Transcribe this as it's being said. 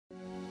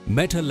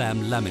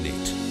Metalam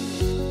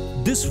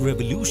Laminate. This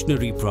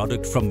revolutionary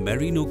product from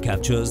Merino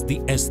captures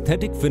the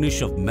aesthetic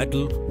finish of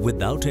metal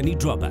without any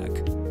drawback.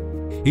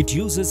 It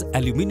uses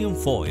aluminium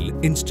foil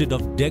instead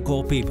of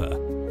decor paper,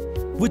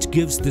 which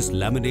gives this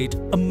laminate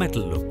a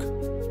metal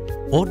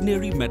look.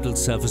 Ordinary metal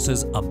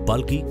surfaces are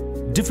bulky,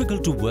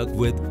 difficult to work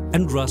with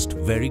and rust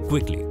very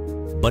quickly.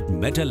 But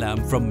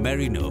Metalam from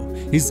Merino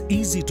is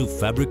easy to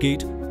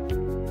fabricate,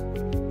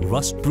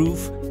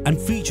 rust-proof and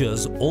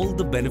features all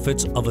the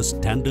benefits of a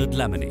standard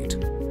laminate.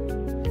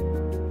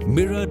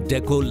 Mirror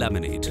Deco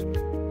Laminate.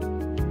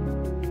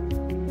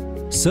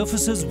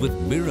 Surfaces with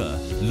mirror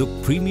look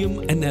premium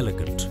and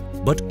elegant,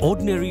 but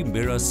ordinary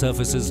mirror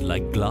surfaces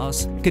like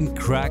glass can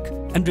crack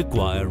and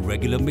require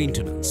regular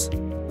maintenance.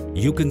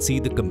 You can see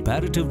the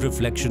comparative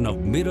reflection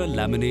of mirror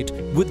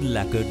laminate with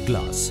lacquered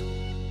glass.